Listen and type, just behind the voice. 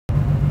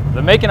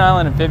The Makin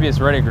Island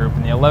Amphibious Ready Group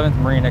in the 11th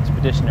Marine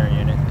Expeditionary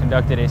Unit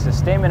conducted a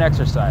sustainment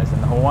exercise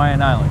in the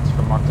Hawaiian Islands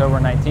from October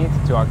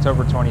 19th to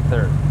October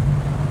 23rd.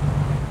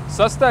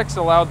 Sustex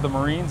allowed the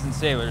Marines and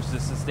sailors to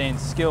sustain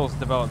skills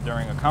developed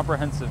during a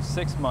comprehensive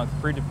 6-month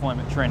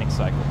pre-deployment training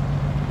cycle.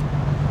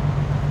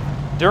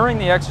 During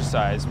the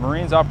exercise,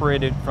 Marines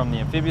operated from the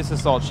amphibious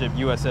assault ship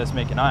USS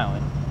Makin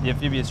Island, the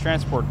amphibious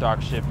transport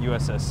dock ship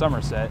USS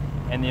Somerset,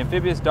 and the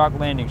amphibious dock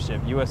landing ship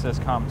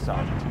USS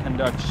Comstock to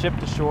conduct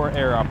ship-to-shore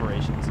air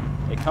operations,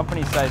 a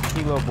company-sized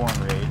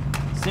kilo-borne raid,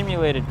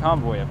 simulated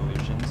convoy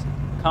evolutions,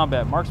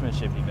 combat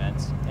marksmanship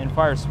events, and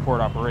fire support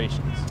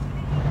operations.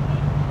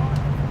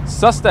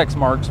 Sustex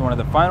marks one of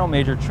the final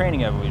major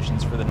training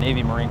evolutions for the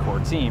Navy Marine Corps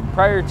team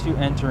prior to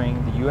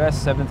entering the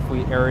U.S. 7th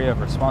Fleet Area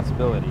of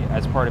Responsibility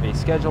as part of a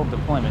scheduled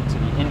deployment to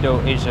the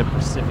Indo-Asia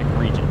Pacific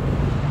region.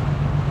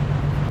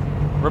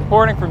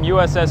 Reporting from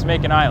USS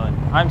Makin Island,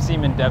 I'm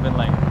Seaman Devin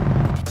Langer.